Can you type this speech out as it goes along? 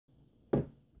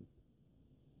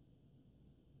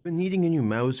Been needing a new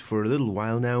mouse for a little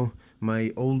while now.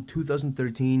 My old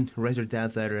 2013 Razer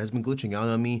Deathadder has been glitching out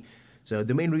on me. So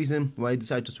the main reason why I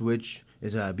decided to switch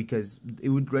is because it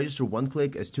would register one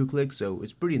click as two clicks, so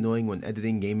it's pretty annoying when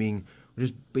editing, gaming, or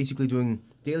just basically doing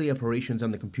daily operations on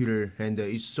the computer, and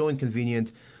it's so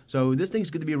inconvenient. So this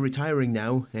thing's going to be retiring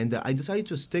now, and I decided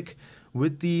to stick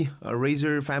with the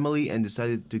Razer family and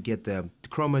decided to get the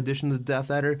Chroma edition of the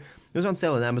Deathadder. It was on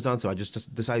sale on Amazon, so I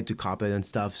just decided to cop it and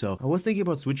stuff. So I was thinking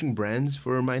about switching brands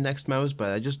for my next mouse,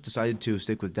 but I just decided to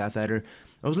stick with Deathadder.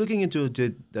 I was looking into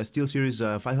the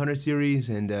SteelSeries 500 series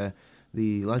and the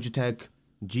Logitech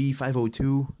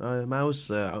G502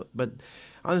 mouse, but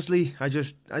honestly, I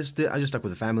just stuck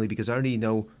with the family because I already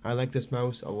know I like this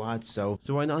mouse a lot. So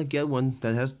why not get one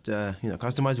that has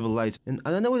customizable lights? And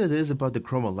I don't know what it is about the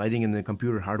Chroma lighting and the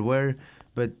computer hardware,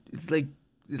 but it's like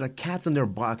cats in their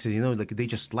boxes, like they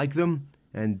just like them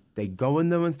and they go in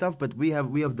them and stuff. But we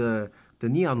have the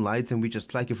neon lights and we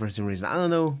just like it for some reason. I don't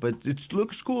know, but it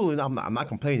looks cool and I'm not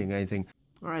complaining or anything.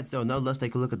 Alright, so now let's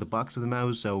take a look at the box of the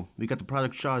mouse. So we got the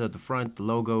product shot at the front, the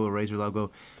logo, a Razer logo,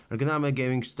 ergonomic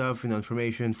gaming stuff,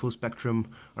 information, full spectrum,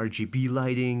 RGB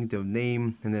lighting, the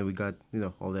name, and then we got,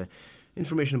 all the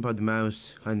information about the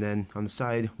mouse. And then on the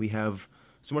side, we have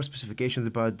some more specifications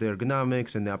about the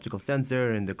ergonomics and the optical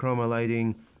sensor and the chroma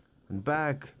lighting. On the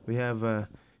back, we have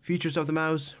features of the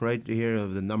mouse right here,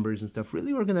 of the numbers and stuff,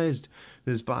 really organized.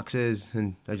 There's boxes,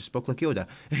 and I just spoke like Yoda.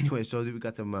 Anyway, so we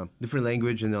got some different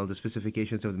language and all the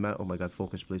specifications of the mouse. Oh my god,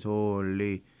 focus please,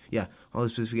 holy. Yeah, all the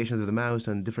specifications of the mouse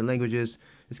and different languages.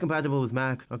 It's compatible with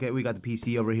Mac. Okay, we got the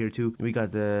PC over here too. We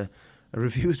got the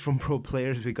reviews from pro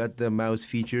players. We got the mouse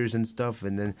features and stuff,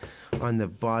 and then on the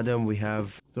bottom we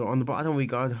have, so on the bottom we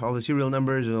got all the serial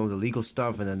numbers and all the legal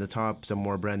stuff, and then the top some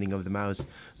more branding of the mouse.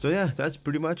 So yeah, that's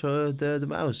pretty much the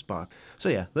mouse box. So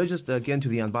yeah, let's just get into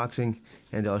the unboxing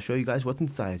and I'll show you guys what's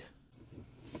inside.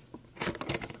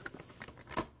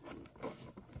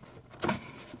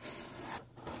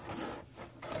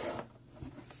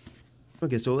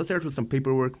 Okay, so let's start with some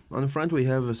paperwork. On the front we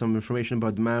have some information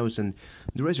about the mouse and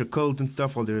the Razer code and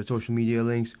stuff, all their social media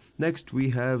links. Next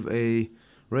we have a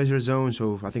Razer Zone,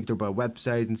 so I think they're about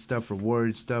website and stuff,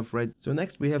 reward stuff, right? So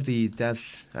next we have the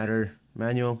Deathadder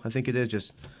manual, I think it is,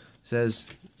 just says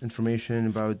information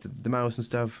about the mouse and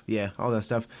stuff, yeah, all that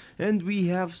stuff. And we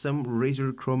have some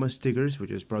Razer Chroma stickers, which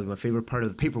is probably my favorite part of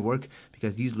the paperwork,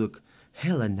 because these look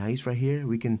hella nice right here.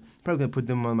 We can probably put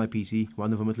them on my PC,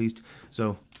 one of them at least.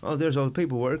 So, oh, there's all the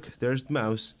paperwork. There's the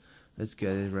mouse. Let's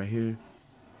get it right here.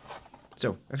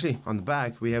 So, actually, on the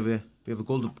back we have a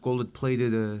gold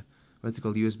plated what's it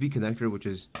called, USB connector, which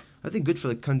is I think good for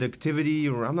the conductivity.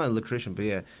 Or I'm not an electrician, but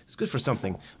yeah, it's good for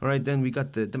something. All right, then we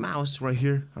got the mouse right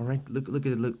here. All right, look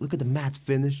at it. Look at the matte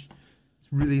finish.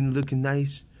 It's really looking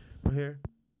nice right here.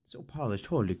 So polished.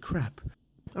 Holy crap.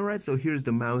 Alright, so here's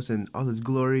the mouse in all its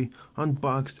glory,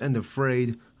 unboxed and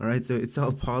afraid. Alright, so it's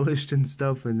all polished and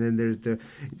stuff, and then there's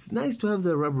it's nice to have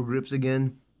the rubber grips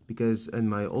again, because in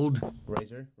my old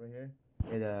Razer, right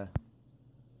here,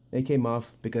 it came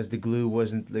off because the glue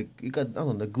wasn't, like, I don't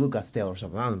know, the glue got stale or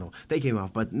something, I don't know, they came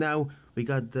off, but now we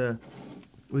got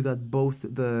both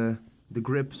the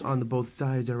grips on both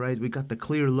sides. Alright, we got the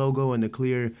clear logo and the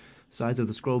clear sides of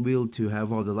the scroll wheel to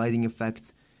have all the lighting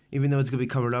effects. Even though it's going to be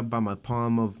covered up by my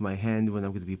palm of my hand when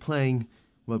I'm going to be playing,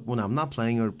 but when I'm not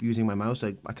playing or using my mouse,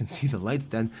 I can see the lights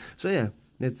then. So yeah,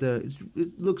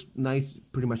 it looks nice,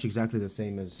 pretty much exactly the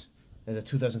same as a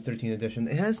 2013 edition.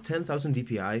 It has 10,000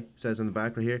 DPI, says on the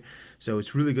back right here, so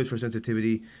it's really good for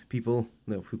sensitivity. People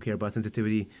who care about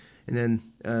sensitivity. And then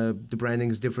the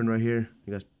branding is different right here.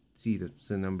 You guys see the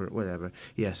number, whatever.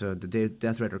 Yeah, so the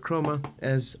Deathadder Chroma,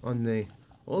 as on the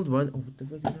old one. Oh, what the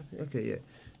fuck is that? Okay, yeah.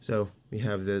 So we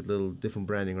have the little different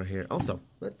branding right here. Also,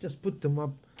 let's just put them up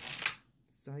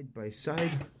side by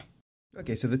side.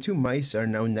 Okay, so the two mice are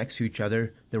now next to each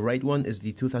other. The right one is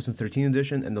the 2013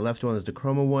 edition, and the left one is the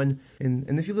Chroma one.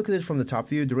 And if you look at it from the top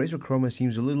view, the Razer Chroma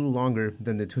seems a little longer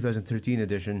than the 2013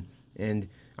 edition. And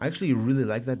I actually really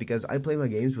like that because I play my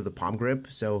games with a palm grip.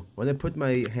 So when I put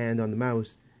my hand on the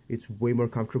mouse, it's way more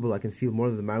comfortable. I can feel more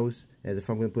of the mouse, as if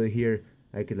I'm going to put it here,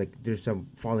 I could, like, there's some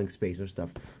falling space or stuff.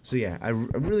 So yeah, I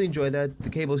really enjoy that. The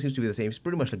cable seems to be the same. It's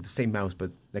pretty much like the same mouse,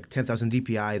 but like 10,000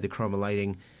 DPI, the chroma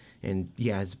lighting, and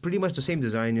yeah, it's pretty much the same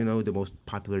design, the most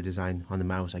popular design on the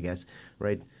mouse, I guess,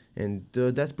 right? And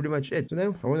that's pretty much it. So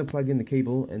now I want to plug in the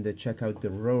cable and check out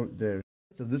the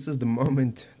So this is the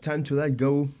moment, time to let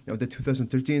go of the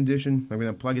 2013 edition. I'm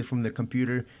going to plug it from the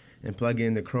computer and plug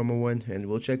in the Chroma one, and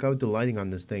we'll check out the lighting on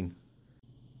this thing.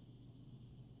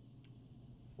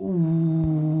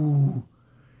 Ooh,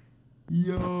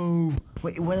 Yo,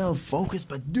 wait, it went out of focus,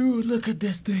 but dude, look at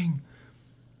this thing.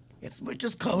 It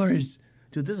switches colors.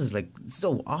 Dude, this is like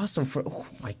so awesome for, oh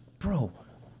my, bro.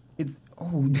 It's,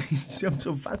 oh, I'm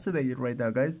so fascinated right now,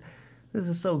 guys. This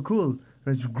is so cool.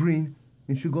 It's green.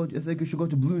 You should go, I think you should go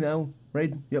to blue now,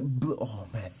 right? Yep, blue. Oh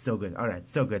man, it's so good. Alright,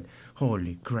 so good.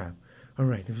 Holy crap.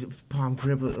 Alright, palm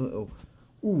grip.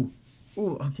 Ooh,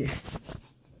 okay.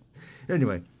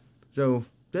 Anyway, so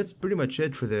that's pretty much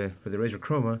it for the Razer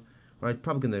Chroma. Alright,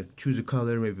 probably gonna choose a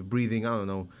color, maybe breathing, I don't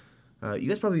know. You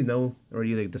guys probably know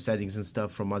already like the settings and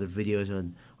stuff from other videos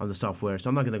on the software, so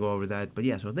I'm not gonna go over that. But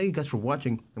yeah, so thank you guys for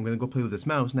watching. I'm gonna go play with this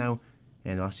mouse now,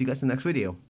 and I'll see you guys in the next video.